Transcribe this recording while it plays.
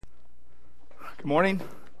Good morning.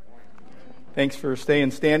 Thanks for staying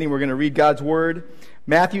standing. We're going to read God's Word.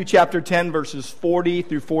 Matthew chapter 10, verses 40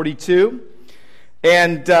 through 42.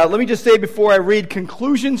 And let me just say before I read,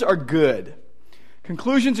 conclusions are good.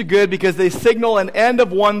 Conclusions are good because they signal an end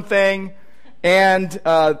of one thing and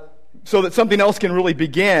so that something else can really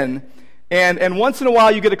begin. And once in a while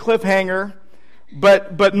you get a cliffhanger,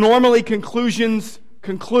 but normally conclusions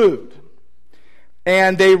conclude.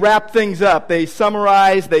 And they wrap things up. They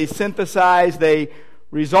summarize, they synthesize, they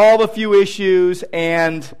resolve a few issues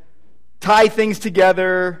and tie things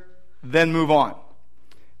together, then move on.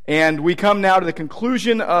 And we come now to the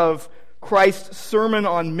conclusion of Christ's Sermon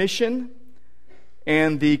on Mission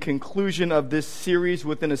and the conclusion of this series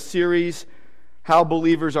within a series, how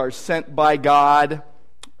believers are sent by God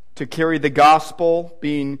to carry the gospel,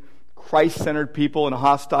 being Christ-centered people in a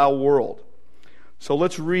hostile world. So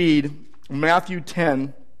let's read Matthew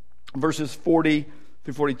 10, verses 40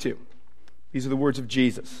 through 42. These are the words of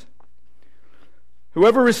Jesus.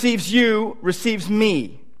 Whoever receives you receives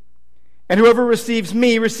me, and whoever receives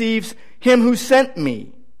me receives him who sent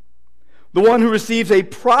me. The one who receives a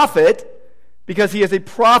prophet, because he is a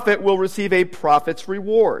prophet, will receive a prophet's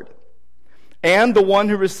reward. And the one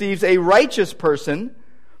who receives a righteous person,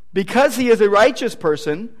 because he is a righteous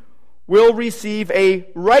person, will receive a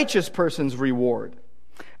righteous person's reward.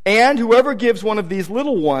 And whoever gives one of these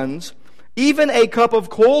little ones even a cup of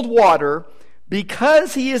cold water,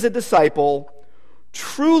 because he is a disciple,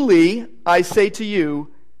 truly, I say to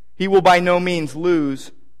you, he will by no means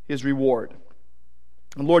lose his reward.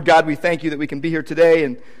 And Lord God, we thank you that we can be here today,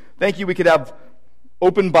 and thank you we could have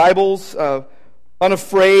open Bibles,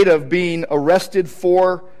 unafraid of being arrested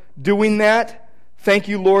for doing that. Thank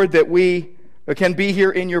you, Lord, that we can be here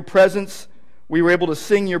in your presence. We were able to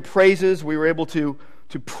sing your praises. We were able to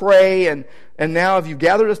pray, and now if you've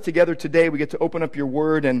gathered us together today, we get to open up your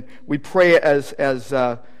word, and we pray as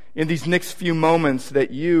in these next few moments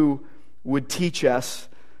that you would teach us,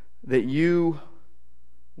 that you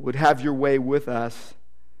would have your way with us,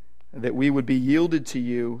 and that we would be yielded to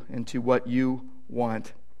you and to what you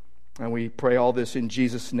want. And we pray all this in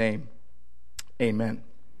Jesus' name. Amen.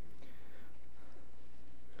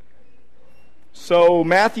 So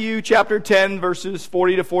Matthew chapter 10, verses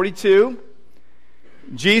 40 to 42.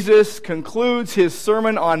 Jesus concludes his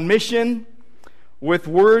sermon on mission with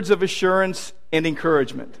words of assurance and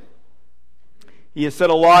encouragement. He has said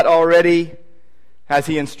a lot already as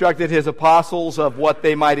he instructed his apostles of what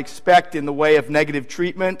they might expect in the way of negative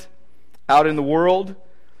treatment out in the world.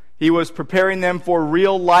 He was preparing them for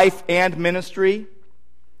real life and ministry,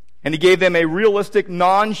 and he gave them a realistic,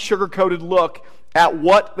 non-sugar-coated look at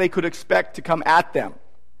what they could expect to come at them.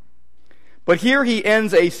 But here he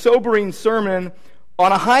ends a sobering sermon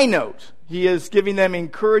on a high note. He is giving them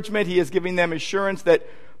encouragement. He is giving them assurance that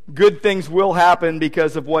good things will happen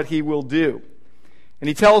because of what he will do. And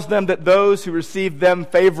he tells them that those who receive them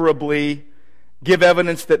favorably give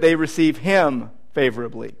evidence that they receive him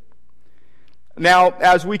favorably. Now,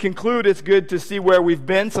 as we conclude, it's good to see where we've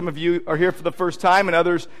been. Some of you are here for the first time, and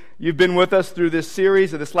others, you've been with us through this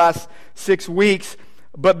series of this last 6 weeks.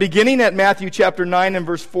 But beginning at Matthew chapter 9 and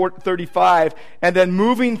verse 35, and then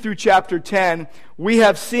moving through chapter 10, we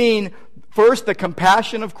have seen first the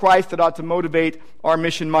compassion of Christ that ought to motivate our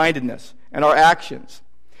mission-mindedness and our actions.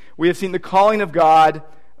 We have seen the calling of God,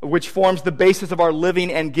 which forms the basis of our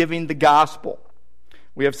living and giving the gospel.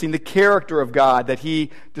 We have seen the character of God that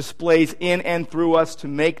he displays in and through us to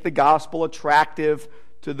make the gospel attractive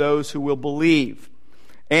to those who will believe.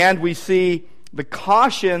 And we see the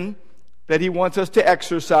caution that he wants us to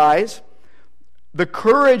exercise, the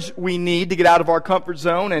courage we need to get out of our comfort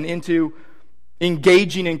zone and into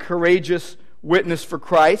engaging in courageous witness for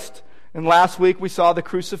Christ. And last week we saw the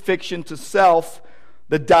crucifixion to self,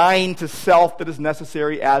 the dying to self that is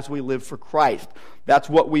necessary as we live for Christ. That's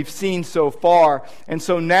what we've seen so far. And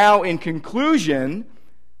so now in conclusion,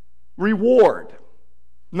 reward.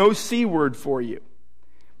 No C word for you.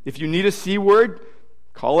 If you need a C word,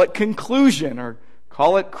 call it conclusion, or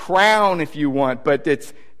call it crown if you want, but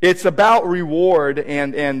it's about reward,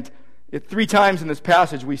 and 3 times in this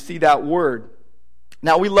passage we see that word.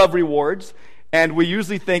 Now, we love rewards, and we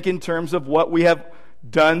usually think in terms of what we have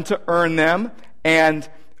done to earn them and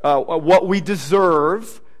what we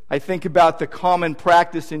deserve. I think about the common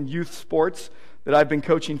practice in youth sports that I've been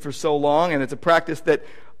coaching for so long, and it's a practice that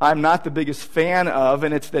I'm not the biggest fan of,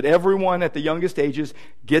 and it's that everyone at the youngest ages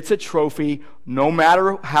gets a trophy, no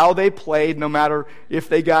matter how they played, no matter if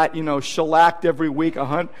they got, shellacked every week,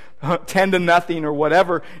 10-0 or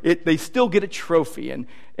whatever, they still get a trophy.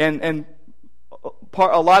 And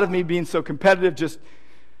a lot of me being so competitive just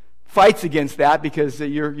fights against that because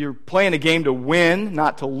you're playing a game to win,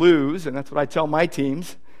 not to lose, and that's what I tell my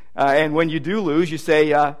teams. And when you do lose, you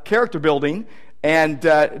say character building and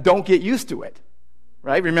don't get used to it,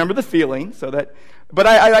 right? Remember the feeling. But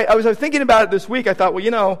I was thinking about it this week. I thought,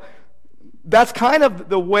 well, that's kind of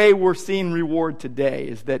the way we're seeing reward today,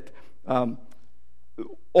 is that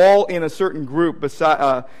all in a certain group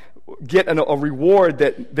get a reward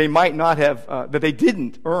that they might not have, that they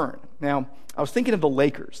didn't earn. Now, I was thinking of the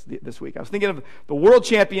Lakers this week. I was thinking of the world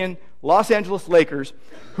champion Los Angeles Lakers,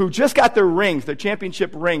 who just got their rings, their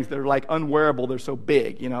championship rings. They're like unwearable. They're so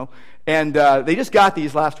big, And they just got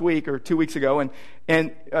these last week or 2 weeks ago.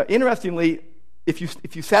 And interestingly, if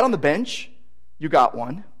you sat on the bench, you got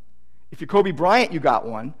one. If you're Kobe Bryant, you got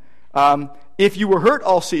one. If you were hurt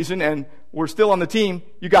all season and were still on the team,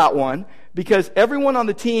 you got one. Because everyone on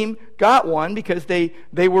the team got one because they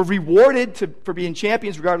were rewarded for being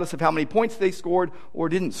champions regardless of how many points they scored or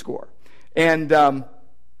didn't score. And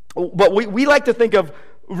but we like to think of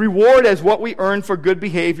reward as what we earn for good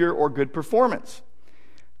behavior or good performance.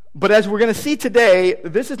 But as we're going to see today,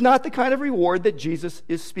 this is not the kind of reward that Jesus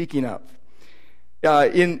is speaking of.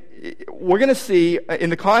 We're going to see, in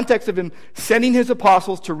the context of him sending his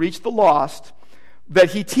apostles to reach the lost,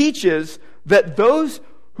 that he teaches that those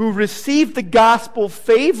who receive the gospel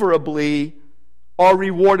favorably are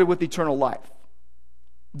rewarded with eternal life.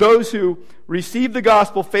 Those who receive the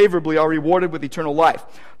gospel favorably are rewarded with eternal life.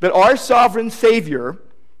 That our sovereign Savior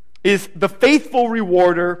is the faithful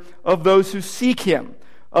rewarder of those who seek him,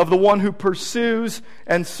 of the one who pursues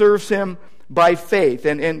and serves him by faith.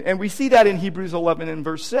 And we see that in Hebrews 11 and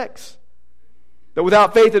verse 6. That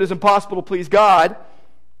without faith it is impossible to please God,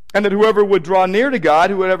 and that whoever would draw near to God,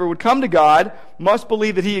 whoever would come to God, must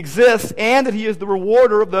believe that he exists and that he is the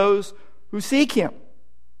rewarder of those who seek him.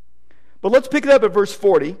 But let's pick it up at verse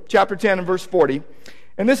 40, chapter 10 and verse 40.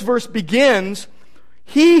 And this verse begins,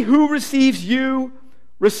 "He who receives you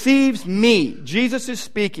receives me." Jesus is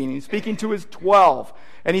speaking. He's speaking to his 12.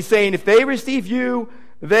 And he's saying, if they receive you,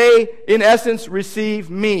 they, in essence, receive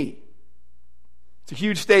me. It's a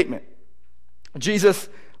huge statement. Jesus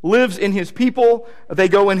lives in his people. They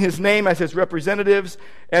go in his name as his representatives.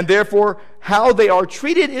 And therefore, how they are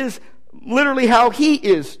treated is literally how he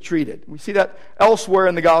is treated. We see that elsewhere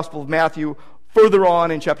in the Gospel of Matthew, further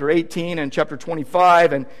on in chapter 18 and chapter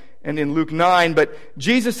 25 and in Luke 9. But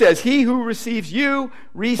Jesus says, he who receives you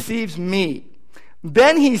receives me.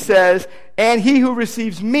 Then he says, and he who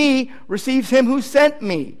receives me receives him who sent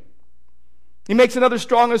me. He makes another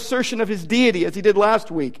strong assertion of his deity, as he did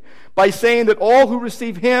last week, by saying that all who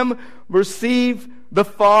receive him receive the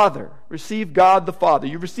Father, receive God the Father.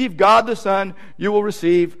 You receive God the Son, you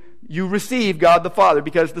receive God the Father,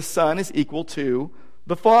 because the Son is equal to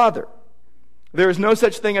the Father. There is no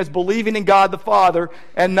such thing as believing in God the Father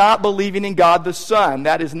and not believing in God the Son.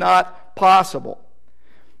 That is not possible.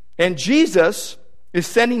 And Jesus is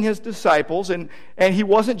sending his disciples, and he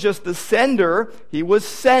wasn't just the sender, he was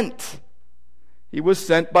sent. He was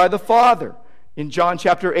sent by the Father. In John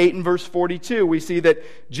chapter 8 and verse 42, we see that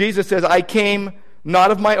Jesus says, I came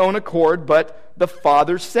not of my own accord, but the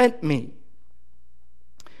Father sent me.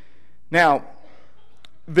 Now,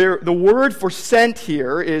 the word for sent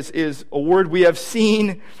here is a word we have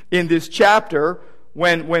seen in this chapter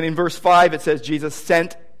when in verse 5 it says Jesus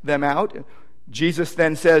sent them out. Jesus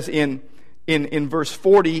then says in verse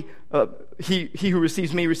 40, he who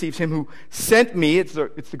receives me receives him who sent me. It's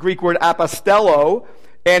the Greek word apostello,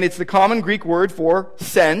 and it's the common Greek word for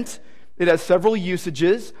sent. It has several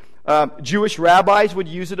usages. Jewish rabbis would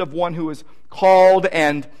use it of one who is called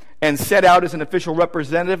and set out as an official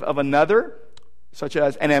representative of another, such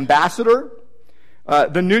as an ambassador.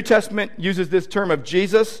 The New Testament uses this term of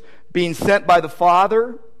Jesus being sent by the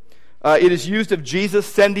Father. It is used of Jesus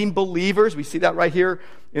sending believers. We see that right here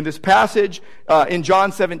in this passage. In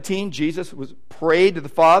John 17, Jesus was prayed to the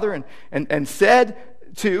Father and said,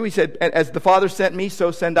 he said, as the Father sent me,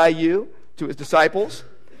 so send I you, to his disciples.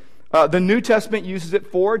 The New Testament uses it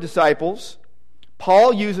for disciples.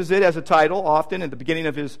 Paul uses it as a title often at the beginning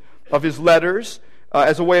of his letters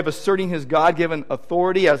as a way of asserting his God-given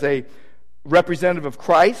authority as a representative of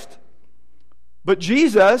Christ. But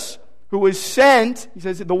Jesus, who was sent, he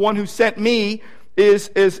says, the one who sent me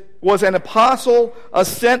was an apostle, a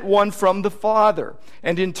sent one from the Father.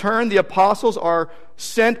 And in turn, the apostles are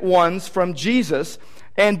sent ones from Jesus,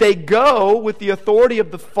 and they go with the authority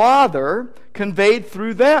of the Father conveyed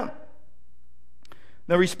through them.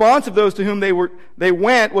 The response of those to whom they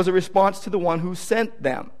went was a response to the one who sent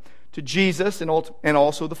them, to Jesus and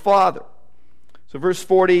also the Father. So verse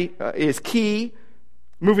 40 is key.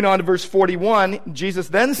 Moving on to verse 41, Jesus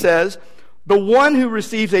then says, The one who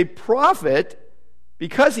receives a prophet,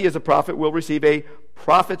 because he is a prophet, will receive a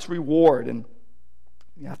prophet's reward. And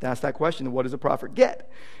you have to ask that question, what does a prophet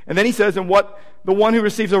get? And then he says, and what the one who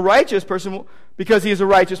receives a righteous person, because he is a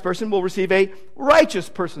righteous person, will receive a righteous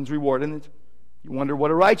person's reward. And you wonder what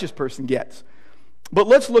a righteous person gets. But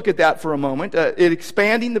let's look at that for a moment. It's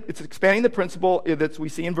expanding the principle that we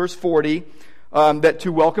see in verse 40, that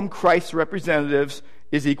to welcome Christ's representatives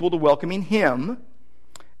is equal to welcoming him.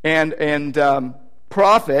 And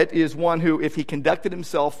prophet is one who, if he conducted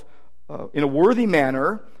himself in a worthy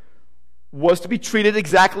manner, was to be treated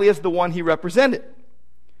exactly as the one he represented.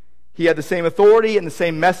 He had the same authority and the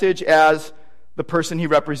same message as the person he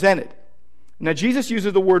represented. Now, Jesus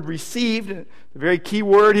uses the word received, the very key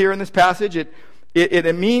word here in this passage.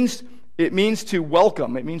 It means to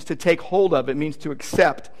welcome. It means to take hold of. It means to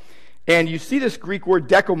accept. And you see this Greek word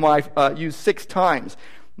dekomai used 6 times.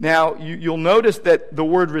 Now, you'll notice that the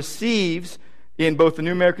word receives in both the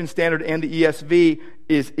New American Standard and the ESV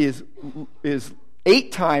is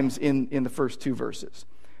 8 times in the first 2 verses.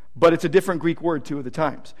 But it's a different Greek word 2 of the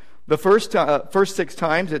times. The first 6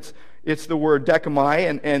 times it's the word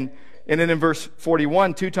dekomai, and then in verse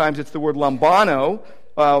 41, 2 times it's the word lambano,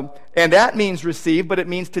 and that means receive, but it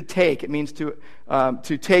means to take. It means to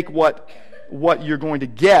take what you're going to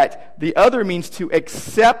get. The other means to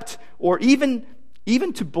accept, or even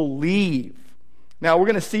to believe. Now, we're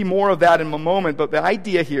going to see more of that in a moment, but the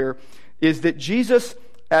idea here is that Jesus,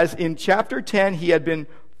 as in chapter 10, he had been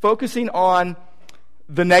focusing on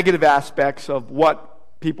the negative aspects of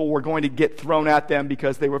what people were going to get thrown at them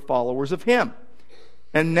because they were followers of him.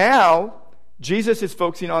 And now, Jesus is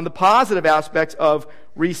focusing on the positive aspects of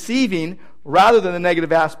receiving rather than the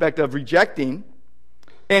negative aspect of rejecting.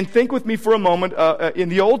 And think with me for a moment, in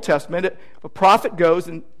the Old Testament, a prophet goes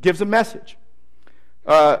and gives a message.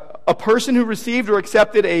 A person who received or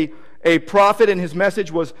accepted a prophet and his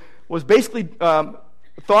message was basically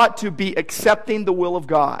thought to be accepting the will of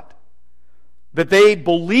God. That they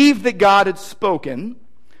believed that God had spoken,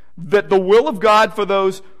 that the will of God for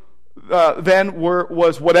those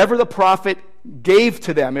was whatever the prophet gave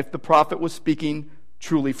to them, if the prophet was speaking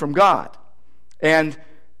truly from God. And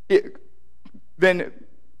then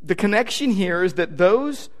the connection here is that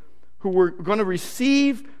those who were going to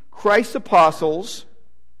receive Christ's apostles,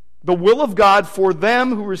 the will of God for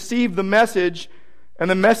them who receive the message, and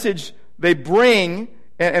the message they bring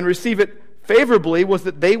and receive it favorably, was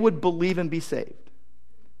that they would believe and be saved.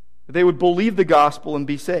 They would believe the gospel and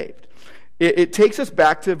be saved. It takes us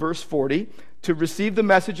back to verse 40. To receive the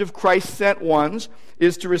message of Christ's sent ones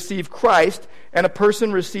is to receive Christ, and a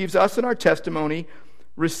person receives us in our testimony,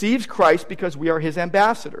 receives Christ because we are his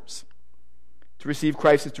ambassadors. To receive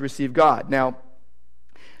Christ is to receive God. Now,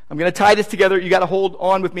 I'm going to tie this together. You got to hold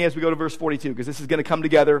on with me as we go to verse 42, because this is going to come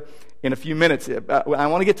together in a few minutes. I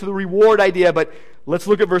want to get to the reward idea, but let's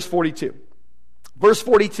look at verse 42. Verse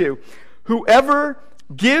 42, whoever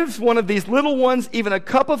gives one of these little ones even a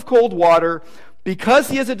cup of cold water because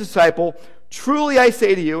he is a disciple, truly I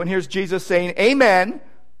say to you, and here's Jesus saying, amen,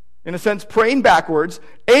 in a sense praying backwards,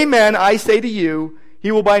 amen, I say to you,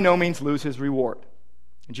 he will by no means lose his reward.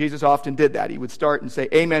 And Jesus often did that. He would start and say,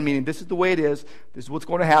 amen, meaning this is the way it is, this is what's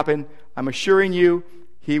going to happen, I'm assuring you,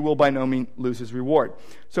 he will by no means lose his reward.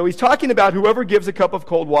 So he's talking about whoever gives a cup of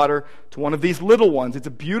cold water to one of these little ones. It's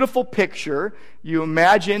a beautiful picture. You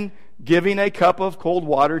imagine giving a cup of cold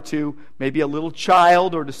water to maybe a little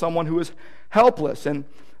child or to someone who is helpless. And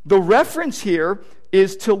the reference here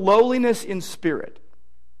is to lowliness in spirit.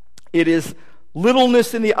 It is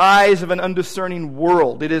littleness in the eyes of an undiscerning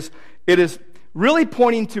world. It is really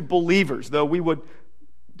pointing to believers, though we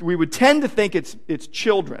would tend to think it's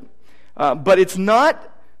children. But it's not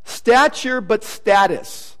stature, but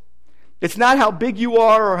status. It's not how big you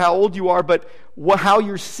are or how old you are, but how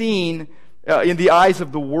you're seen in the eyes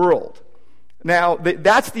of the world. Now,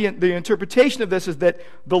 that's the interpretation of this, is that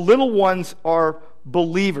the little ones are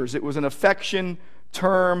believers. It was an affection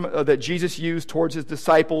term that Jesus used towards his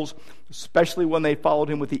disciples, especially when they followed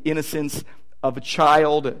him with the innocence of a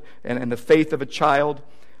child and the faith of a child.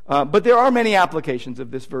 But there are many applications of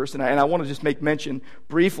this verse, and I want to just make mention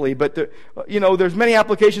briefly. But there's many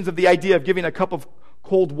applications of the idea of giving a cup of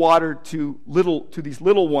cold water to these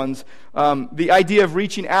little ones. The idea of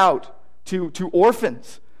reaching out to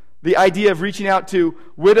orphans, the idea of reaching out to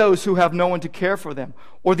widows who have no one to care for them,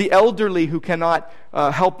 or the elderly who cannot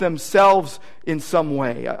help themselves in some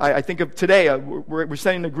way. I think of today, we're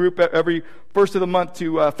sending a group every first of the month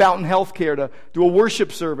to Fountain Healthcare to do a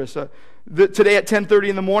worship service. Today at 10:30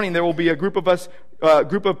 in the morning, there will be a group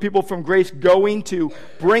of people from Grace going to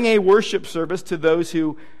bring a worship service to those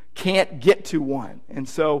who can't get to one. And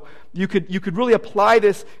so you could really apply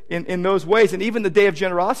this in those ways. And even the Day of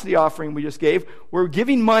Generosity offering we just gave, we're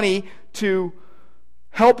giving money to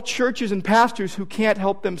help churches and pastors who can't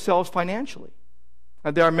help themselves financially.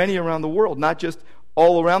 There are many around the world, not just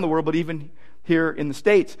all around the world, but even here in the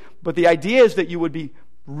States. But the idea is that you would be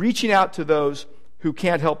reaching out to those who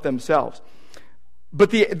can't help themselves.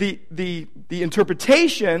 But the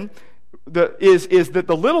interpretation is that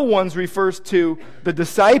the little ones refers to the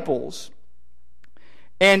disciples,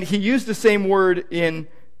 and he used the same word in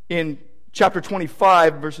chapter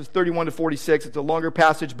 25, verses 31 to 46. It's a longer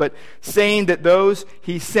passage, but saying that those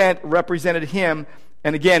he sent represented him,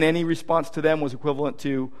 and again, any response to them was equivalent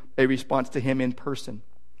to a response to him in person.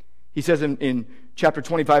 He says in chapter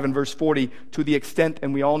 25 and verse 40, to the extent,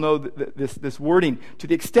 and we all know this wording, to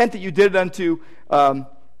the extent that you did it unto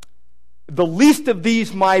the least of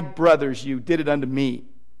these my brothers, you did it unto me.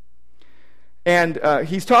 And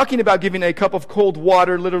he's talking about giving a cup of cold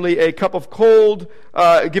water, literally a cup of cold,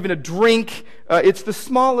 giving a drink. It's the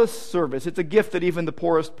smallest service. It's a gift that even the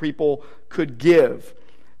poorest people could give.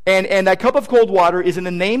 And that cup of cold water is in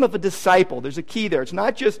the name of a disciple. There's a key there. It's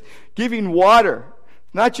not just giving water.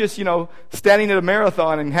 Not just, standing at a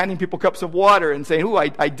marathon and handing people cups of water and saying,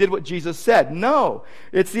 I did what Jesus said. No.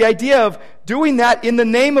 It's the idea of doing that in the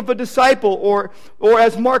name of a disciple, or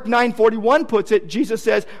as Mark 9:41 puts it, Jesus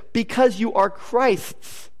says, because you are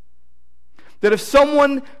Christ's. That if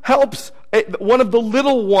someone helps one of the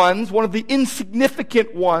little ones, one of the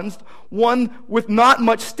insignificant ones, one with not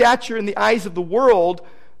much stature in the eyes of the world,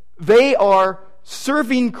 they are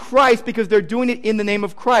serving Christ because they're doing it in the name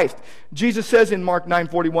of Christ. Jesus says in Mark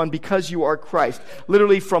 9:41, because you are Christ.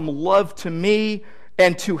 Literally from love to me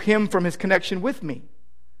and to him from his connection with me.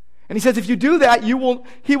 And he says if you do that, he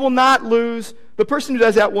will not lose, the person who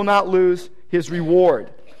does that will not lose his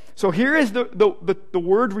reward. So here is the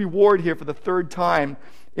word reward here for the third time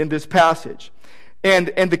in this passage. And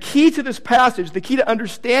the key to this passage, the key to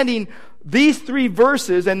understanding these three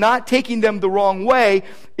verses and not taking them the wrong way,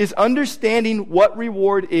 is understanding what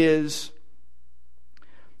reward is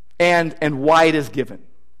and why it is given.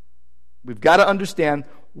 We've got to understand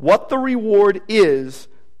what the reward is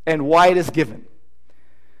and why it is given.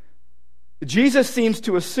 Jesus seems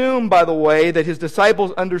to assume, by the way, that his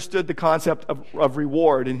disciples understood the concept of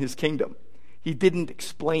reward in his kingdom. He didn't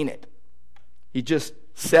explain it. He just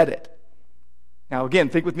said it. Now again,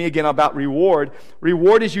 think with me again about reward.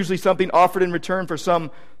 Reward is usually something offered in return for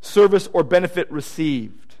some service or benefit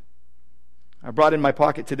received. I brought in my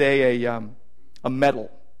pocket today a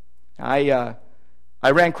medal. I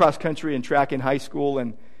ran cross country and track in high school,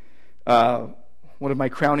 and one of my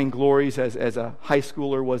crowning glories as a high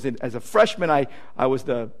schooler was as a freshman. I was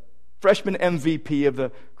the freshman MVP of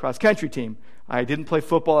the cross country team. I didn't play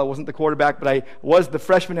football. I wasn't the quarterback, but I was the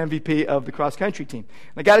freshman MVP of the cross-country team.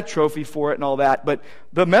 And I got a trophy for it and all that. But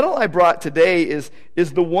the medal I brought today is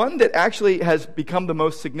the one that actually has become the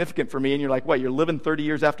most significant for me. And you're like, what, you're living 30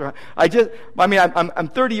 years after? I'm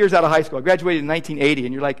 30 years out of high school. I graduated in 1980.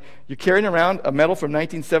 And you're like, you're carrying around a medal from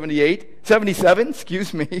 1977,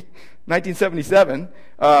 1977.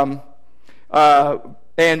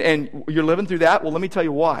 And you're living through that? Well, let me tell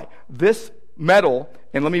you why. This medal,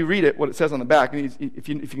 and let me read it, what it says on the back. If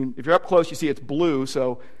you're up close, you see it's blue,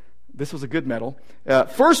 so this was a good medal.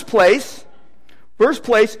 First place,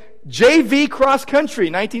 JV cross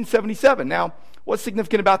country, 1977. Now, what's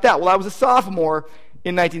significant about that? Well, I was a sophomore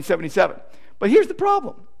in 1977. But here's the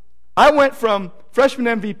problem. I went from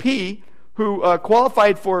freshman MVP, who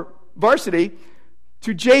qualified for varsity,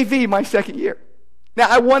 to JV my second year. Now,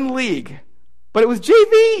 I won league, but it was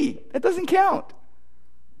JV. That doesn't count.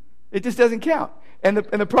 It just doesn't count. And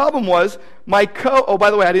the problem was by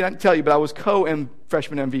the way, I didn't tell you, but I was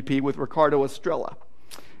freshman MVP with Ricardo Estrella.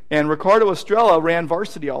 And Ricardo Estrella ran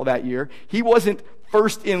varsity all that year. He wasn't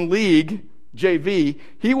first in league, JV.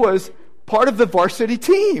 He was part of the varsity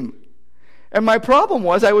team. And my problem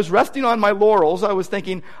was I was resting on my laurels. I was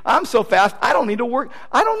thinking, I'm so fast, I don't need to work.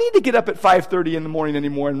 I don't need to get up at 5:30 in the morning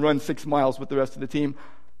anymore and run 6 miles with the rest of the team.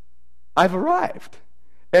 I've arrived.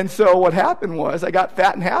 And so what happened was I got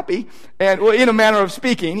fat and happy, and well, in a manner of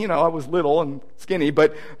speaking, I was little and skinny,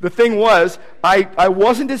 but the thing was I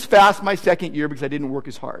wasn't as fast my second year because I didn't work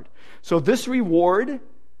as hard. So this reward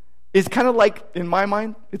is kind of like, in my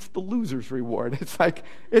mind, it's the loser's reward. It's like,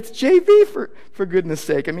 it's JV for goodness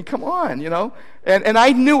sake. I mean, come on, And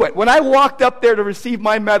I knew it. When I walked up there to receive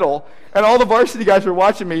my medal and all the varsity guys were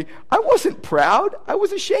watching me, I wasn't proud. I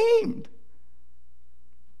was ashamed.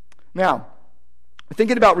 Now,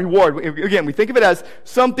 thinking about reward, again, we think of it as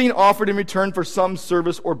something offered in return for some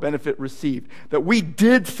service or benefit received. That we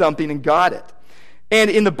did something and got it. And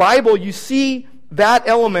in the Bible, you see that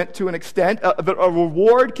element to an extent. A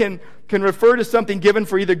reward can refer to something given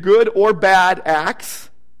for either good or bad acts.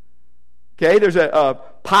 Okay, there's a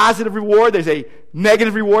positive reward. There's a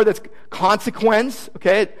negative reward that's consequence.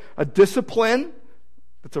 Okay, a discipline.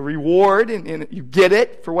 It's a reward, and you get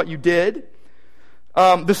it for what you did.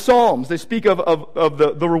 The Psalms, they speak of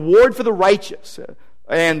the reward for the righteous,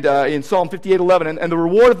 and in Psalm 58:11, and the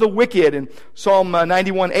reward of the wicked in Psalm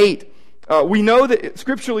 91:8. We know that,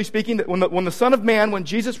 scripturally speaking, that when the Son of Man, when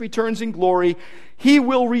Jesus returns in glory, he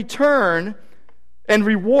will return and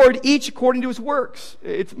reward each according to his works.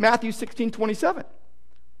 It's Matthew 16:27.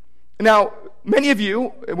 Now, many of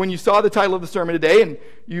you, when you saw the title of the sermon today, and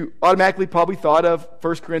you automatically probably thought of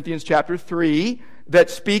 1 Corinthians chapter 3, that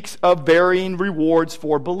speaks of varying rewards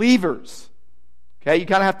for believers. Okay, you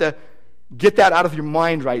kind of have to get that out of your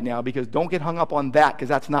mind right now, because don't get hung up on that, because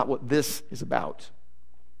that's not what this is about.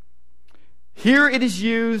 Here it is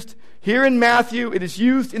used, here in Matthew, it is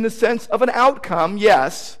used in the sense of an outcome,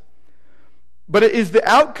 yes, but it is the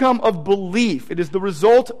outcome of belief. It is the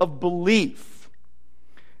result of belief.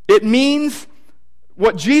 It means,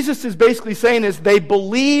 what Jesus is basically saying is they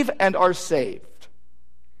believe and are saved.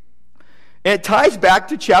 And it ties back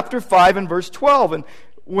to chapter 5 and verse 12. And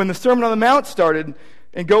when the Sermon on the Mount started,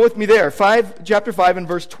 and go with me there, chapter 5 and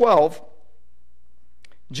verse 12,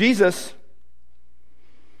 Jesus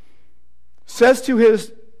says to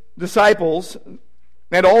his disciples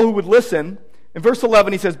and all who would listen, in verse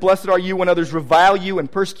 11 he says, "Blessed are you when others revile you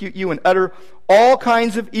and persecute you and utter all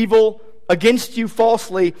kinds of evil against you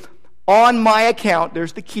falsely on my account."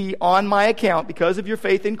 There's the key, on my account, because of your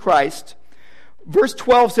faith in Christ. Verse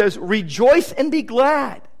 12 says, "Rejoice and be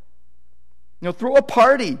glad." Throw a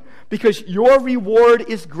party, because your reward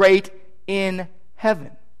is great in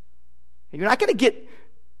heaven. You're not going to get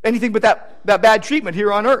anything but that bad treatment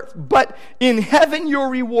here on earth. But in heaven, your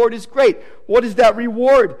reward is great. What is that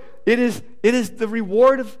reward? It is the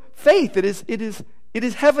reward of faith. It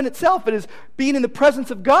is heaven itself. It is being in the presence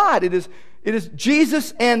of God. It is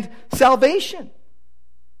Jesus and salvation.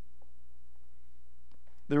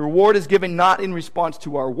 The reward is given not in response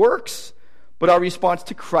to our works, but our response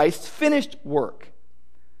to Christ's finished work.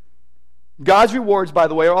 God's rewards, by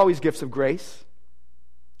the way, are always gifts of grace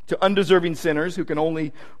to undeserving sinners who can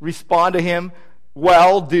only respond to him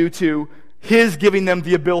well due to his giving them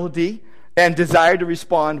the ability and desire to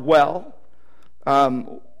respond well.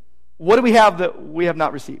 What do we have that we have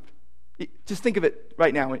not received? Just think of it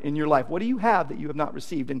right now in your life. What do you have that you have not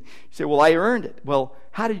received? And you say, well, I earned it. Well,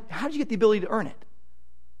 how did you get the ability to earn it?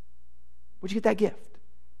 Where'd you get that gift?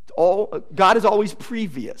 God is always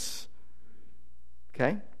previous.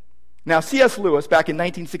 Okay? Now, C.S. Lewis, back in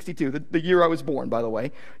 1962, the year I was born, by the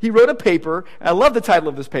way, he wrote a paper, and I love the title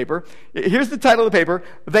of this paper. Here's the title of the paper: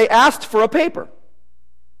 "They Asked for a Paper."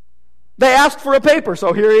 They asked for a paper,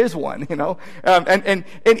 so here is one, And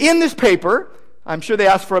in this paper, I'm sure they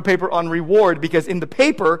asked for a paper on reward, because in the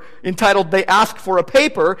paper entitled "They Asked for a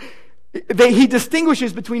Paper," he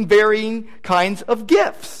distinguishes between varying kinds of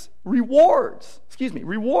gifts, rewards.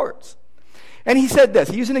 And he said this,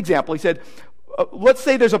 he used an example. He said, let's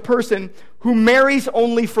say there's a person who marries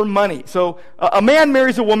only for money. So a man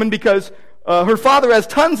marries a woman because her father has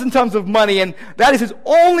tons and tons of money, and that is his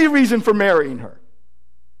only reason for marrying her.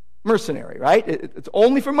 Mercenary, right? It's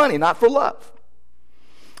only for money, not for love.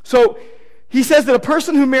 So he says that a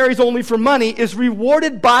person who marries only for money is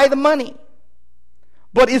rewarded by the money,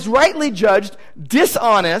 but is rightly judged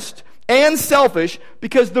dishonest and selfish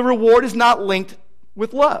because the reward is not linked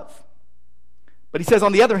with love. But he says,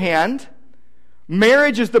 on the other hand,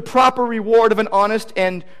 marriage is the proper reward of an honest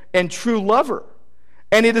and true lover.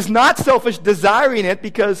 And it is not selfish desiring it,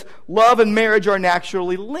 because love and marriage are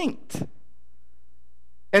naturally linked.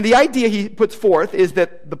 And the idea he puts forth is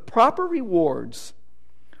that the proper rewards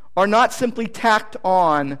are not simply tacked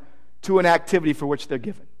on to an activity for which they're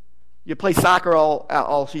given. You play soccer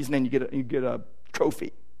all season and you get a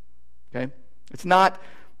trophy. Okay? It's not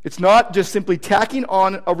just simply tacking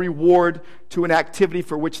on a reward to an activity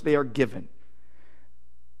for which they are given,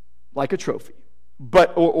 like a trophy,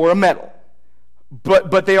 or a medal.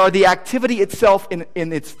 But they are the activity itself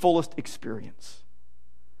in its fullest experience.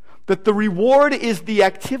 That the reward is the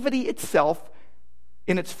activity itself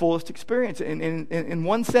in its fullest experience. In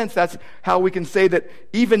one sense, that's how we can say that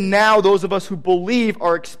even now, those of us who believe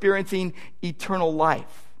are experiencing eternal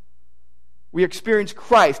life. We experience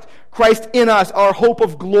Christ in us, our hope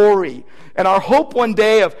of glory. And our hope one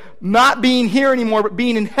day of not being here anymore, but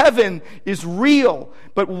being in heaven is real.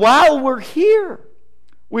 But while we're here,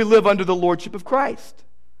 we live under the lordship of Christ.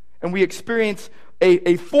 And we experience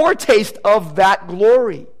a foretaste of that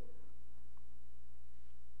glory.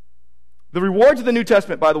 The rewards of the New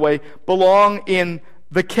Testament, by the way, belong in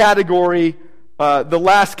the category, the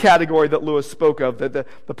last category that Lewis spoke of, that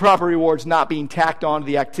the proper rewards not being tacked on to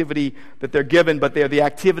the activity that they're given, but they're the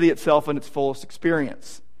activity itself in its fullest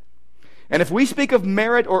experience. And if we speak of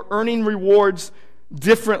merit or earning rewards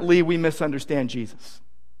differently, we misunderstand Jesus.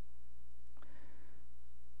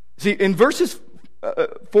 See, in verses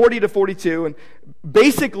 40 to 42, and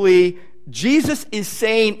basically, Jesus is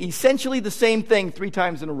saying essentially the same thing 3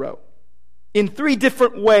 times in a row, in 3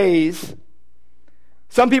 different ways.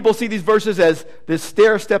 Some people see these verses as this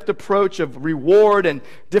stair-stepped approach of reward and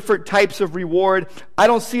different types of reward. I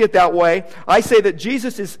don't see it that way. I say that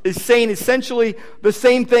Jesus is saying essentially the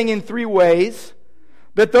same thing in 3 ways.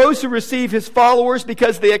 That those who receive his followers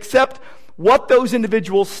because they accept what those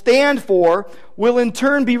individuals stand for will in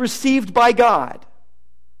turn be received by God.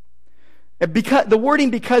 And because, the wording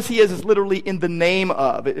 "because he is literally "in the name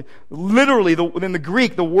of." Literally, in the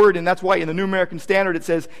Greek, the word, and that's why in the New American Standard it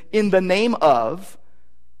says "in the name of."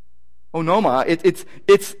 Onoma.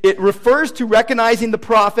 It refers to recognizing the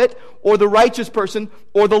prophet or the righteous person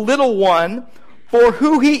or the little one for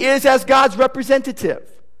who he is as God's representative,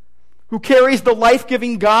 who carries the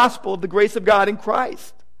life-giving gospel of the grace of God in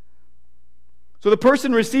Christ. So the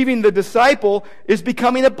person receiving the disciple is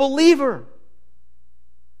becoming a believer.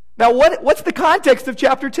 Now, what's the context of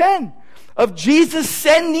chapter 10? Of Jesus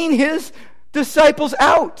sending his disciples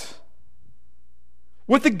out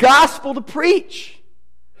with the gospel to preach.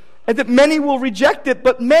 And that many will reject it,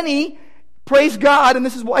 but many, praise God, and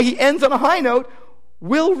this is why he ends on a high note,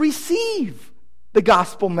 will receive the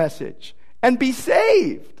gospel message and be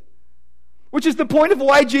saved. Which is the point of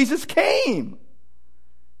why Jesus came.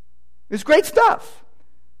 It's great stuff.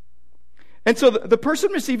 And so the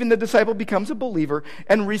person receiving the disciple becomes a believer,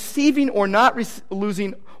 and receiving or not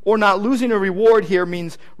losing a reward here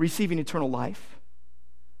means receiving eternal life.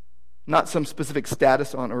 Not some specific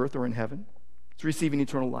status on earth or in heaven. It's receiving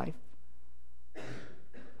eternal life.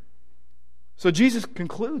 So Jesus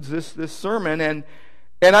concludes this sermon, and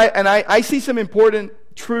I see some important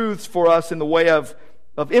truths for us in the way of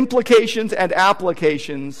implications and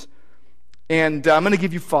applications, and I'm going to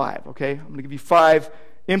give you 5, okay? I'm going to give you 5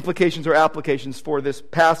 implications or applications for this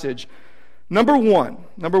passage. Number one,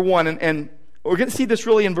 and we're going to see this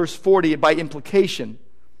really in verse 40 by implication.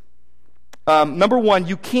 Number 1,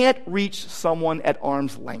 you can't reach someone at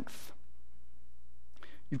arm's length.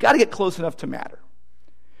 You've got to get close enough to matter.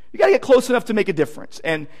 You've got to get close enough to make a difference.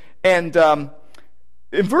 And in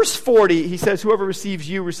verse 40, he says, whoever receives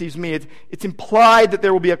you receives me. It's implied that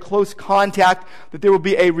there will be a close contact, that there will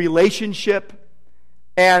be a relationship.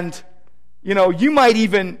 And, you might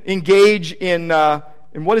even engage in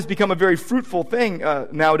what has become a very fruitful thing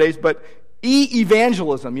nowadays, but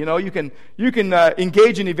e-evangelism. You can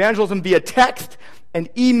engage in evangelism via text and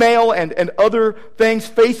email and other things,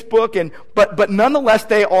 Facebook, but nonetheless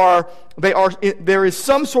there is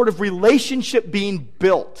some sort of relationship being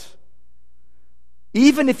built,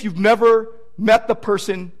 even if you've never met the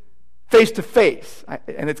person face to face.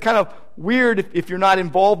 And it's kind of weird if you're not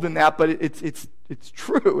involved in that, but it's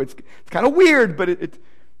true. It's kind of weird, but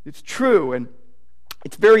it's true. And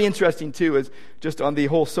it's very interesting too, is just on the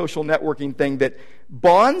whole social networking thing, that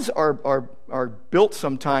bonds are built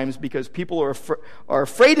sometimes because people are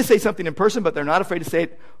afraid to say something in person, but they're not afraid to say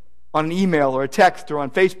it on an email or a text or on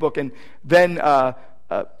Facebook, and then a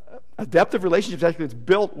depth of relationships actually is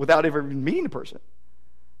built without ever even meeting the person.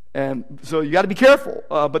 And so you got to be careful.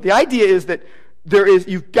 But the idea is that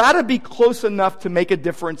you've got to be close enough to make a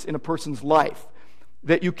difference in a person's life.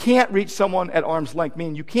 That you can't reach someone at arm's length.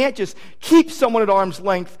 Meaning you can't just keep someone at arm's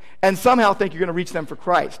length and somehow think you're going to reach them for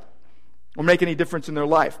Christ or make any difference in their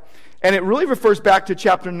life. And it really refers back to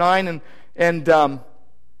chapter 9 and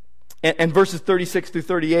verses 36 through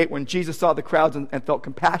 38, when Jesus saw the crowds and felt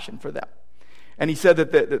compassion for them. And he said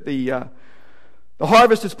that the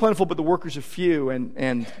harvest is plentiful, but the workers are few.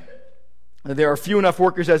 And there are few enough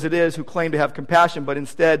workers as it is who claim to have compassion, but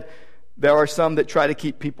instead there are some that try to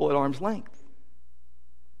keep people at arm's length.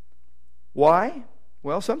 Why?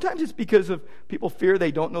 Well, sometimes it's because of people fear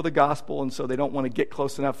they don't know the gospel, and so they don't want to get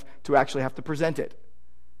close enough to actually have to present it.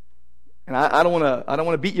 And I don't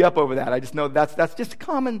want to beat you up over that. I just know that's just a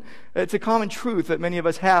common truth that many of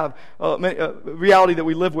us have. Reality that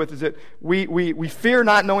we live with is that we fear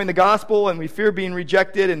not knowing the gospel, and we fear being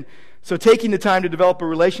rejected, and so taking the time to develop a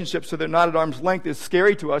relationship so they're not at arm's length is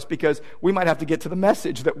scary to us, because we might have to get to the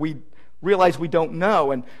message that we realize we don't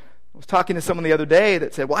know. And I was talking to someone the other day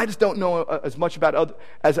that said, well, I just don't know as much about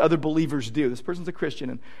as other believers do. This person's a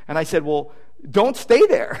Christian. And I said, well, don't stay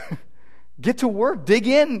there. Get to work. Dig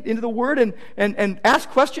into the Word and ask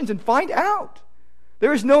questions and find out.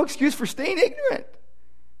 There is no excuse for staying ignorant.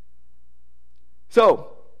 So,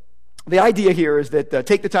 the idea here is that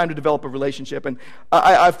take the time to develop a relationship. And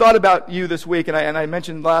I've thought about you this week, and I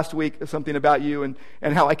mentioned last week something about you and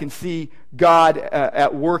how I can see God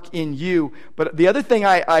at work in you. But the other thing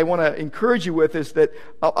I want to encourage you with is that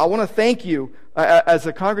I want to thank you as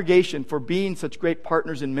a congregation for being such great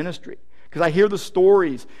partners in ministry. Because I hear the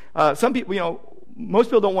stories. Some people, most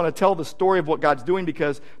people don't want to tell the story of what God's doing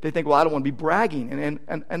because they think, well, I don't want to be bragging.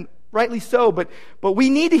 And rightly so, but we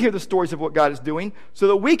need to hear the stories of what God is doing so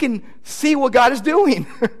that we can see what God is doing.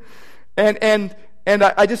 and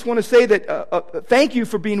I just want to say that thank you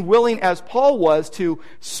for being willing, as Paul was, to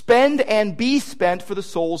spend and be spent for the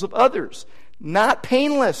souls of others. Not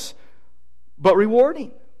painless, but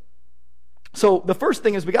rewarding. So the first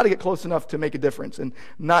thing is we got to get close enough to make a difference and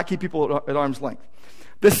not keep people at arm's length.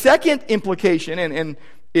 The second implication, and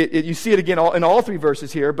you see it again in all three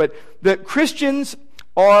verses here, but that Christians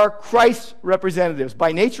are Christ's representatives.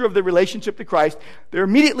 By nature of their relationship to Christ, they're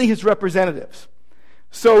immediately his representatives.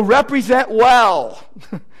 So represent well.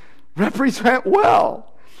 Represent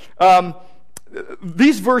well.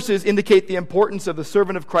 These verses indicate the importance of the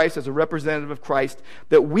servant of Christ as a representative of Christ,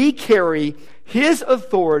 that we carry his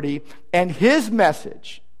authority and his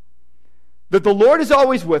message, that the Lord is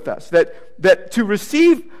always with us, that to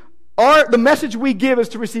receive the message we give is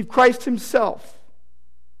to receive Christ himself.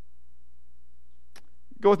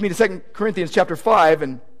 Go with me to 2 Corinthians chapter 5,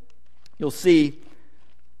 and you'll see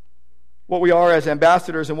what we are as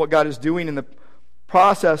ambassadors and what God is doing in the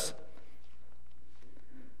process.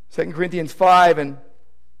 2 Corinthians 5, and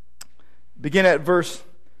begin at verse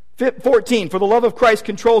 14. For the love of Christ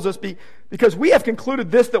controls us, because we have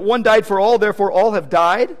concluded this, that one died for all, therefore all have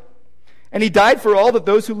died. And he died for all, that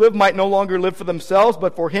those who live might no longer live for themselves,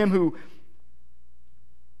 but for him who,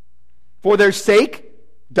 for their sake,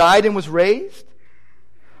 died and was raised.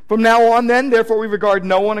 From now on then, therefore we regard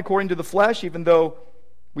no one according to the flesh, even though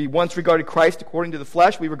we once regarded Christ according to the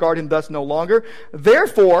flesh, we regard him thus no longer.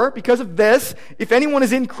 Therefore, because of this, if anyone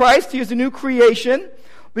is in Christ, he is a new creation.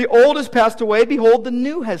 The old has passed away, behold, the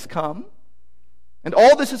new has come. And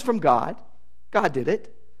all this is from God. God did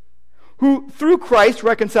it. Who through Christ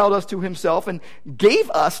reconciled us to himself and gave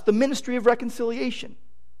us the ministry of reconciliation.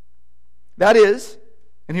 That is,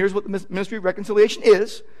 and here's what the ministry of reconciliation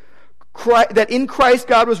is, that in Christ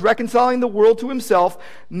God was reconciling the world to himself,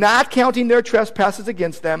 not counting their trespasses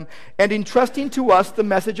against them, and entrusting to us the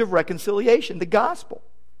message of reconciliation, the gospel.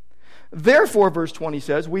 Therefore, verse 20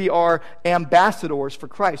 says, we are ambassadors for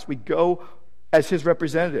Christ. We go as his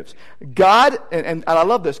representatives. God, and I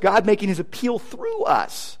love this, God making his appeal through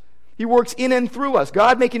us. He works in and through us.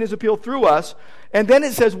 God making his appeal through us. And then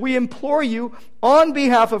it says, we implore you on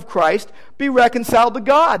behalf of Christ, be reconciled to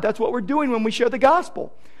God. That's what we're doing when we share the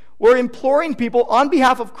gospel. We're imploring people on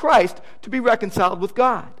behalf of Christ to be reconciled with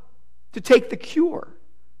God, to take the cure,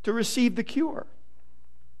 to receive the cure.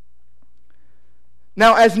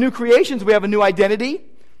 Now, as new creations, we have a new identity.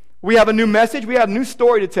 We have a new message. We have a new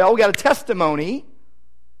story to tell. We got a testimony.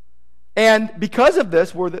 And because of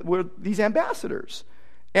this, we're these ambassadors.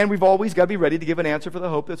 And we've always got to be ready to give an answer for the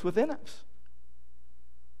hope that's within us.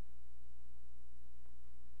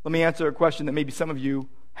 Let me answer a question that maybe some of you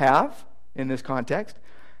have in this context.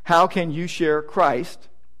 How can you share Christ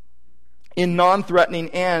in non-threatening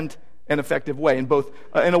and an effective way? In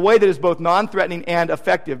a way that is both non-threatening and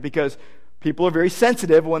effective, because people are very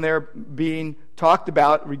sensitive when they're being talked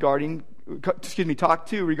to regarding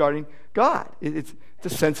God. It's a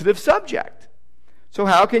sensitive subject. So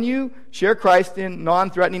how can you share Christ in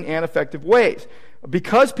non-threatening and effective ways?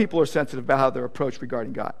 Because people are sensitive about how they're approached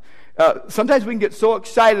regarding God. Sometimes we can get so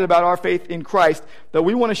excited about our faith in Christ that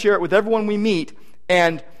we want to share it with everyone we meet,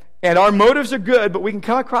 and our motives are good, but we can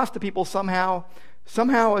come across to people somehow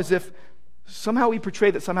as if somehow we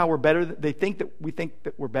portray that somehow we're better. They think that we think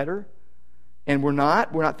that we're better, and we're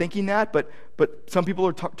not. We're not thinking that, but some people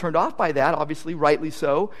are turned off by that, obviously, rightly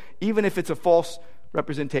so, even if it's a false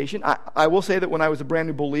representation. I will say that when I was a brand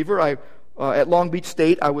new believer, at Long Beach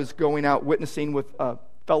State, I was going out witnessing with a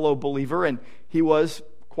fellow believer, and he was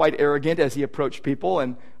quite arrogant as he approached people,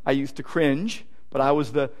 and I used to cringe. But I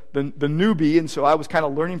was the newbie, and so I was kind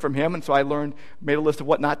of learning from him, and so I made a list of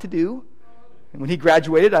what not to do. And when he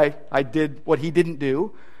graduated, I did what he didn't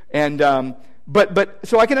do. And but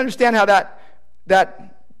so I can understand how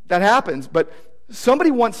that happens. But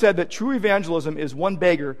somebody once said that true evangelism is one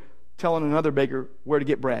beggar telling another beggar where to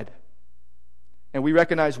get bread. And we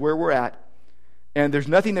recognize where we're at. And there's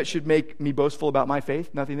nothing that should make me boastful about my faith,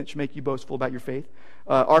 nothing that should make you boastful about your faith.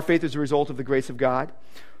 Our faith is a result of the grace of God.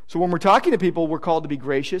 So when we're talking to people, we're called to be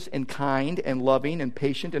gracious and kind and loving and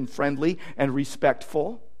patient and friendly and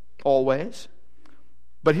respectful, always.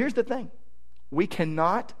 But here's the thing. We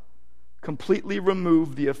cannot completely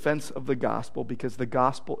remove the offense of the gospel because the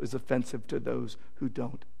gospel is offensive to those who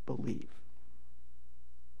don't believe.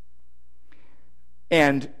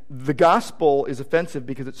 And the gospel is offensive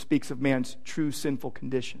because it speaks of man's true sinful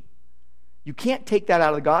condition. You can't take that out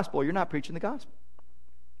of the gospel or you're not preaching the gospel.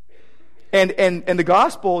 And the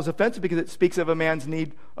gospel is offensive because it speaks of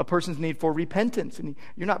a person's need for repentance. And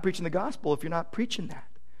you're not preaching the gospel if you're not preaching that.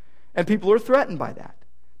 And people are threatened by that.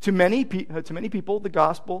 To many people, the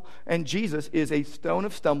gospel and Jesus is a stone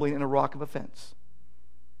of stumbling and a rock of offense.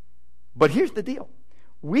 But here's the deal.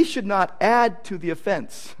 We should not add to the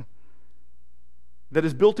offense that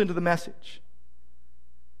is built into the message.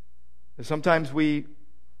 Sometimes we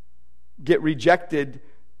get rejected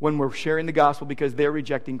when we're sharing the gospel because they're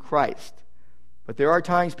rejecting Christ. But there are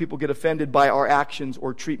times people get offended by our actions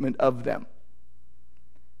or treatment of them.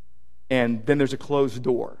 And then there's a closed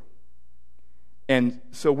door. And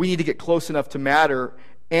so we need to get close enough to matter,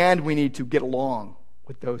 and we need to get along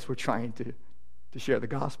with those we're trying to share the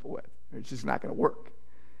gospel with. It's just not going to work.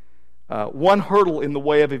 One hurdle in the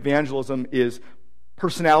way of evangelism is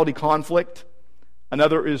personality conflict.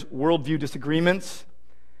 Another is worldview disagreements.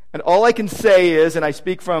 And all I can say is, and I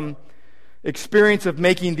speak from experience of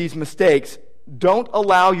making these mistakes, don't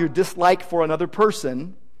allow your dislike for another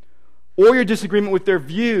person or your disagreement with their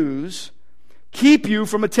views keep you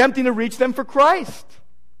from attempting to reach them for Christ.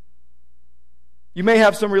 You may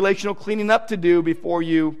have some relational cleaning up to do before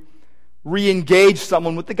you re-engage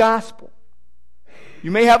someone with the gospel.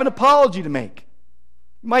 You may have an apology to make.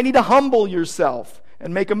 You might need to humble yourself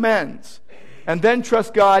and make amends, and then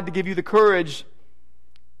trust God to give you the courage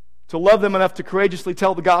to love them enough to courageously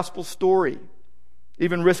tell the gospel story,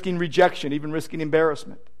 even risking rejection, even risking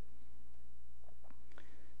embarrassment.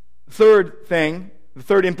 Third thing, the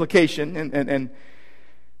third implication, and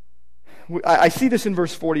I see this in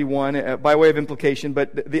verse 41 by way of implication,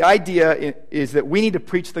 but the idea is that we need to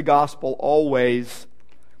preach the gospel always,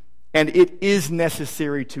 and it is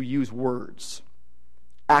necessary to use words,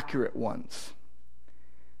 accurate ones.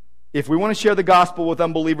 If we want to share the gospel with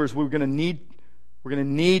unbelievers, we're going to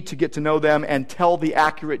need to get to know them and tell the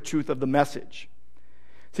accurate truth of the message.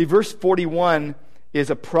 See, verse 41 is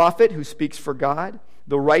a prophet who speaks for God,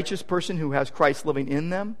 the righteous person who has Christ living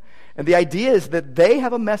in them. And the idea is that they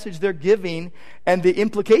have a message they're giving, and the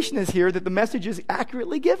implication is here that the message is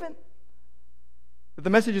accurately given. That the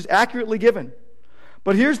message is accurately given.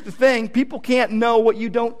 But here's the thing, people can't know what you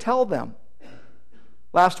don't tell them.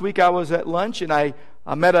 Last week I was at lunch and I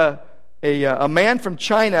met a man from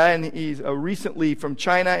China, and he's recently from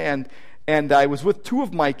China, and I was with two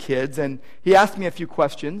of my kids, and he asked me a few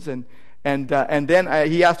questions, and then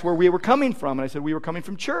he asked where we were coming from, and I said we were coming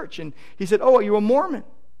from church, and he said, "Oh, are you a Mormon?"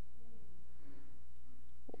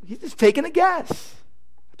 He's just taking a guess.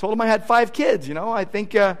 I told him I had 5 kids. I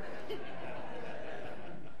think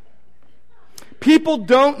people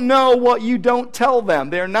don't know what you don't tell them.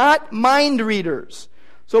 They're not mind readers.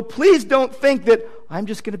 So please don't think that I'm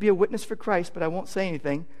just going to be a witness for Christ, but I won't say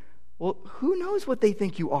anything. Well, who knows what they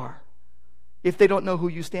think you are if they don't know who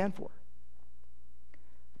you stand for?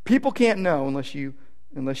 People can't know unless you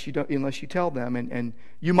tell them, and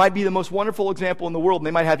you might be the most wonderful example in the world, and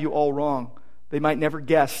they might have you all wrong. They might never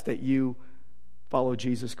guess that you follow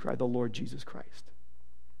Jesus Christ, the Lord Jesus Christ.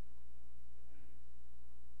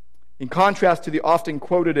 In contrast to the often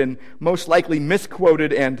quoted and most likely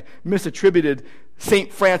misquoted and misattributed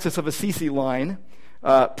St. Francis of Assisi line,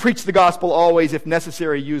 preach the gospel always, if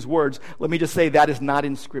necessary, use words. Let me just say that is not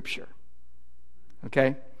in Scripture.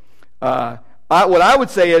 Okay? What I would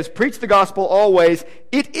say is, preach the gospel always.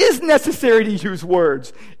 It is necessary to use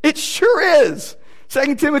words. It sure is.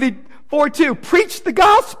 2 Timothy 4:2, preach the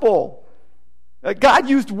gospel. God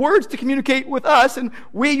used words to communicate with us, and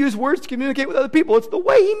we use words to communicate with other people. It's the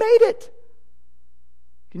way He made it.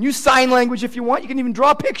 You can use sign language if you want. You can even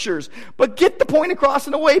draw pictures. But get the point across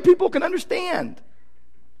in a way people can understand.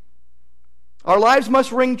 Our lives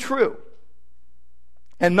must ring true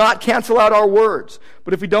and not cancel out our words.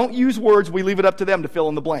 But if we don't use words, we leave it up to them to fill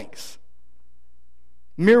in the blanks.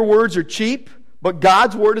 Mere words are cheap, but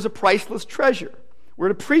God's word is a priceless treasure. We're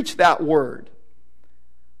to preach that word.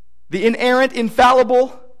 The inerrant,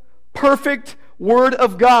 infallible, perfect Word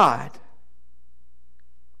of God,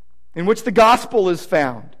 in which the gospel is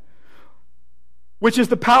found, which is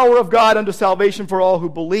the power of God unto salvation for all who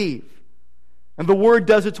believe. And the Word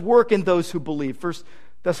does its work in those who believe. 1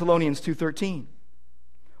 Thessalonians 2:13.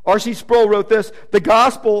 R.C. Sproul wrote this: the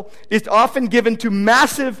gospel is often given to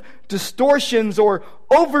massive distortions or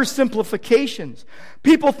oversimplifications.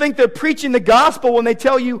 People think they're preaching the gospel when they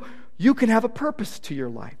tell you, you can have a purpose to your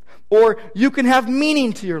life, or you can have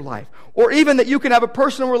meaning to your life, or even that you can have a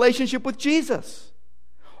personal relationship with Jesus.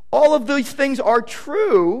 All of these things are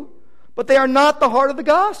true, but they are not the heart of the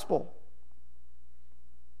gospel.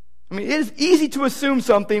 I mean, it is easy to assume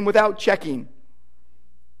something without checking.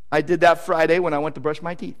 I did that Friday when I went to brush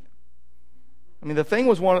my teeth. I mean, the thing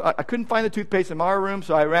was, I couldn't find the toothpaste in my room,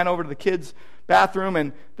 so I ran over to the kids' bathroom,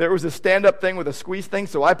 and there was a stand-up thing with a squeeze thing,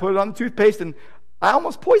 so I put it on the toothpaste, and I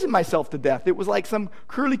almost poisoned myself to death. It was like some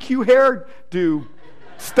curly-Q hairdo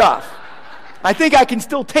stuff. I think I can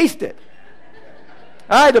still taste it.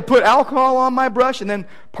 I had to put alcohol on my brush and then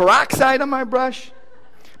peroxide on my brush.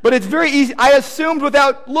 But it's very easy. I assumed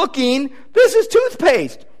without looking, this is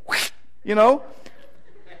toothpaste. You know?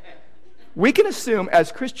 We can assume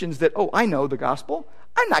as Christians that, I know the gospel.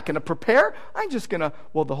 I'm not going to prepare. I'm just going to,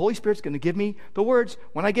 the Holy Spirit's going to give me the words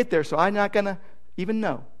when I get there, so I'm not going to even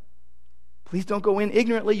know. Please don't go in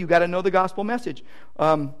ignorantly. You got to know the gospel message.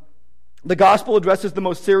 The gospel addresses the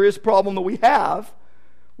most serious problem that we have,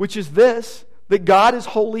 which is this: that God is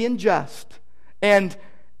holy and just, and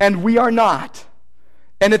we are not.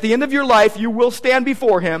 And at the end of your life, you will stand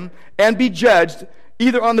before Him and be judged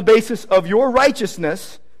either on the basis of your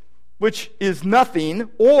righteousness, which is nothing,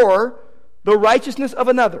 or the righteousness of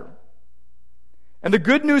another. And the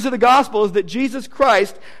good news of the gospel is that Jesus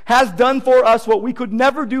Christ has done for us what we could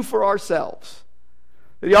never do for ourselves.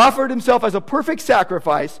 That He offered Himself as a perfect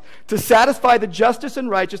sacrifice to satisfy the justice and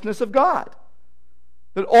righteousness of God.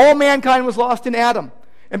 That all mankind was lost in Adam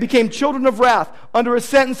and became children of wrath under a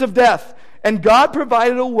sentence of death. And God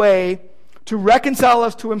provided a way to reconcile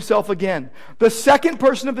us to Himself again. The second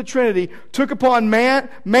person of the Trinity took upon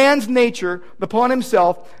man's nature upon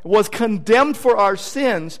Himself, was condemned for our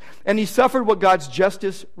sins, and He suffered what God's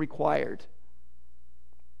justice required.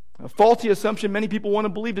 A faulty assumption many people want to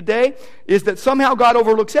believe today is that somehow God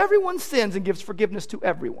overlooks everyone's sins and gives forgiveness to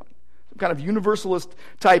everyone. Some kind of universalist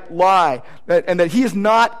type lie, and that He is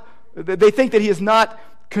not, they think that He is not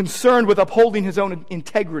concerned with upholding His own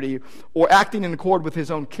integrity or acting in accord with His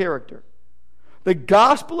own character. The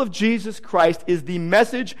gospel of Jesus Christ is the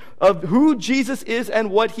message of who Jesus is and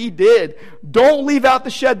what He did. Don't leave out the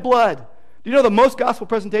shed blood. Do you know that most gospel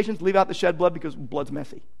presentations leave out the shed blood because blood's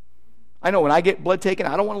messy? I know when I get blood taken,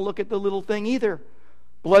 I don't want to look at the little thing either.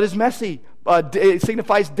 Blood is messy. It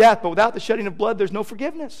signifies death, but without the shedding of blood, there's no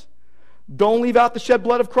forgiveness. Don't leave out the shed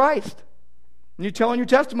blood of Christ. And you tell in your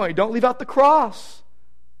testimony, don't leave out the cross.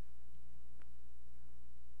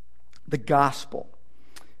 The gospel.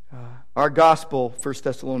 Our gospel, 1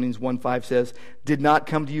 Thessalonians 1:5 says, did not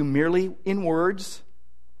come to you merely in words,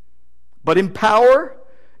 but in power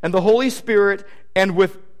and the Holy Spirit and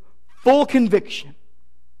with full conviction.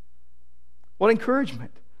 What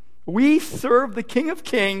encouragement. We serve the King of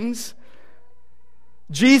Kings,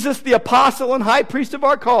 Jesus, the apostle and high priest of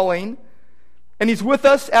our calling, and He's with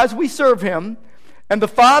us as we serve Him. And the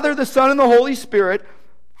Father, the Son, and the Holy Spirit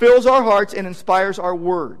fills our hearts and inspires our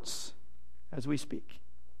words as we speak.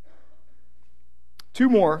 Two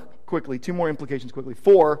more implications quickly.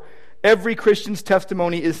 4, every Christian's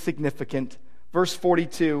testimony is significant. Verse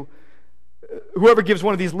 42, whoever gives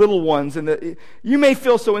one of these little ones, and you may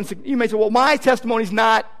feel so insecure. You may say, well, my testimony's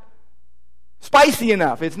not spicy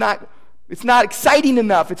enough. It's not exciting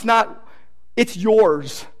enough. It's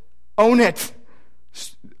yours. Own it.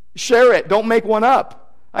 Share it. Don't make one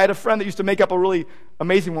up. I had a friend that used to make up a really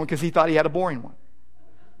amazing one because he thought he had a boring one.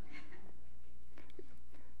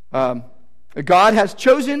 God has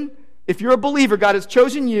chosen, if you're a believer, God has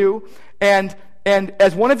chosen you, and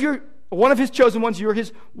as one of His chosen ones, you're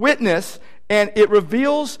His witness, and it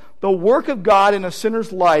reveals the work of God in a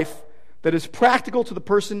sinner's life that is practical to the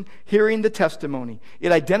person hearing the testimony.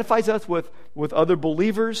 It identifies us with other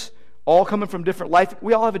believers, all coming from different life.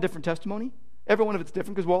 We all have a different testimony. Every one of it's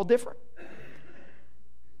different because we're all different.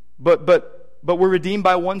 But we're redeemed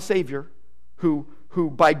by one Savior who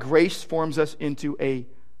by grace forms us into a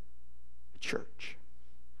church,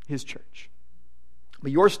 His church.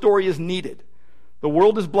 But your story is needed. The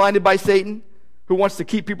world is blinded by Satan, who wants to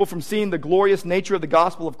keep people from seeing the glorious nature of the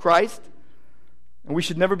gospel of Christ. And we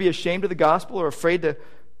should never be ashamed of the gospel or afraid to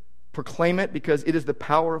proclaim it, because it is the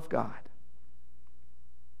power of God.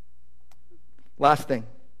 Last thing,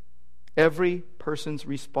 every person's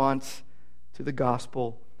response to the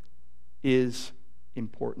gospel is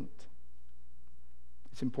important.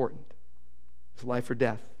 It's important. It's life or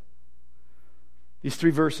death. These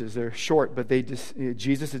 3 verses, they're short, but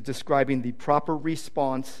Jesus is describing the proper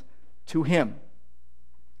response to Him.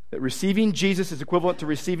 that receiving Jesus is equivalent to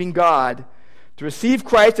receiving God. To receive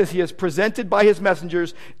Christ as he is presented by his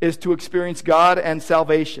messengers is to experience God and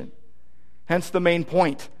salvation. Hence the main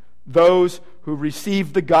point. Those who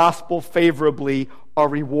receive the gospel favorably are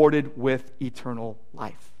rewarded with eternal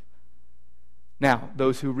life. Now,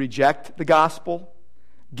 those who reject the gospel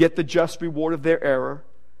get the just reward of their error.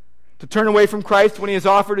 To turn away from Christ when he is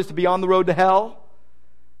offered is to be on the road to hell,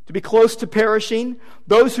 to be close to perishing.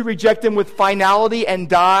 Those who reject him with finality and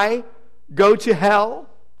die go to hell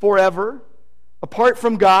forever. Apart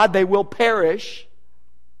from God, they will perish.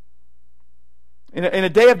 In a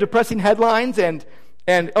day of depressing headlines and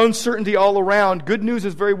uncertainty all around, good news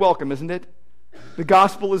is very welcome, isn't it? The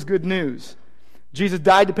gospel is good news. Jesus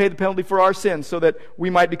died to pay the penalty for our sins so that we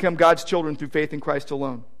might become God's children through faith in Christ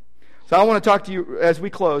alone. So I want to talk to you, as we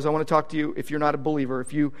close, I want to talk to you if you're not a believer.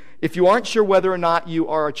 If you aren't sure whether or not you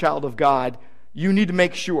are a child of God, you need to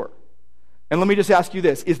make sure. And let me just ask you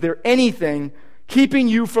this. Is there anything keeping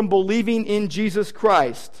you from believing in Jesus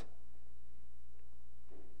Christ?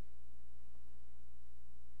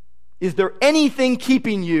 Is there anything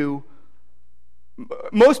keeping you?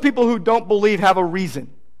 Most people who don't believe have a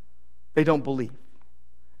reason. They don't believe.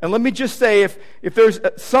 And let me just say, if there's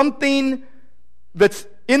something that's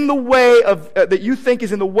in the way of, that you think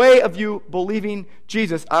is in the way of you believing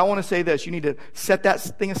Jesus, I want to say this. You need to set that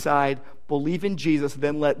thing aside, believe in Jesus,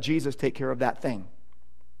 then let Jesus take care of that thing.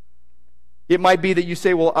 It might be that you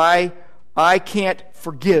say, well, I can't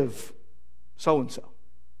forgive so-and-so,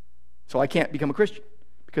 so I can't become a Christian.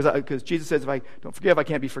 Because Jesus says if I don't forgive, I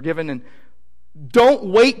can't be forgiven. And don't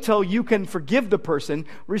wait till you can forgive the person.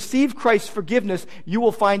 Receive Christ's forgiveness. You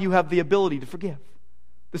will find you have the ability to forgive.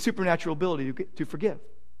 The supernatural ability to forgive.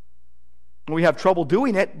 And we have trouble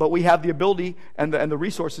doing it, but we have the ability and the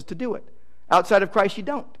resources to do it. Outside of Christ, you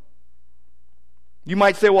don't. You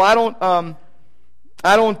might say, well,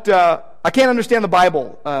 I can't understand the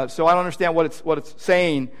Bible, so I don't understand what it's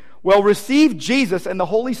saying. Well, receive Jesus and the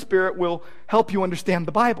Holy Spirit will help you understand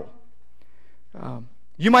the Bible.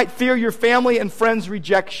 You might fear your family and friends'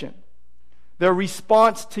 rejection, their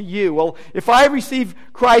response to you. Well, if I receive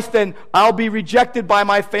Christ, then I'll be rejected by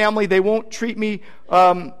my family. They won't treat me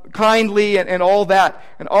kindly and all that.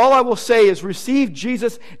 And all I will say is receive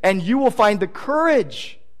Jesus and you will find the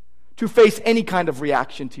courage to face any kind of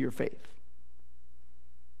reaction to your faith.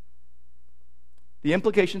 The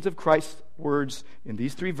implications of Christ's words in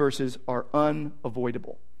these 3 verses are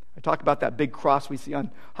unavoidable. I talk about that big cross we see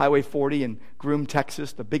on Highway 40 in Groom,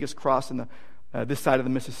 Texas, the biggest cross in this side of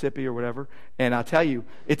the Mississippi or whatever. And I'll tell you,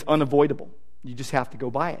 it's unavoidable. You just have to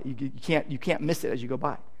go by it. You can't miss it as you go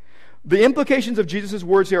by. The implications of Jesus'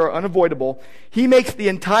 words here are unavoidable. He makes the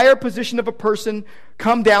entire position of a person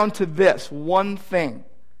come down to this one thing: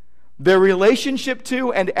 their relationship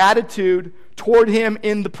to and attitude toward him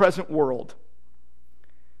in the present world.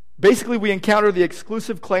 Basically, we encounter the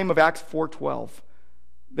exclusive claim of Acts 4:12.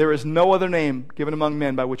 There is no other name given among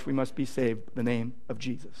men by which we must be saved, the name of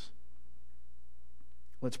Jesus.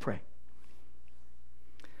 Let's pray.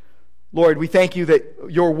 Lord, we thank you that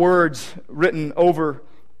your words written over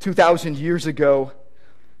 2,000 years ago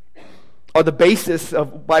are the basis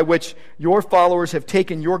by which your followers have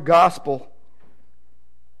taken your gospel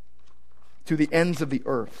to the ends of the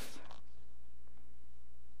earth.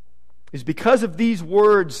 It's because of these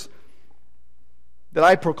words that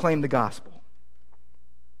I proclaim the gospel.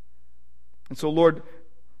 And so, Lord,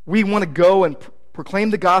 we want to go and proclaim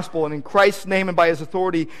the gospel, and in Christ's name and by his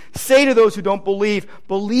authority, say to those who don't believe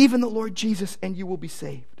in the Lord Jesus and you will be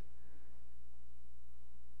saved.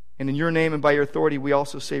 And in your name and by your authority, we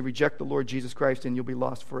also say, reject the Lord Jesus Christ and you'll be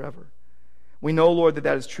lost forever. We know, Lord,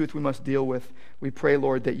 that is truth we must deal with. We pray,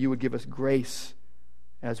 Lord, that you would give us grace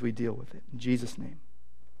as we deal with it. In Jesus' name.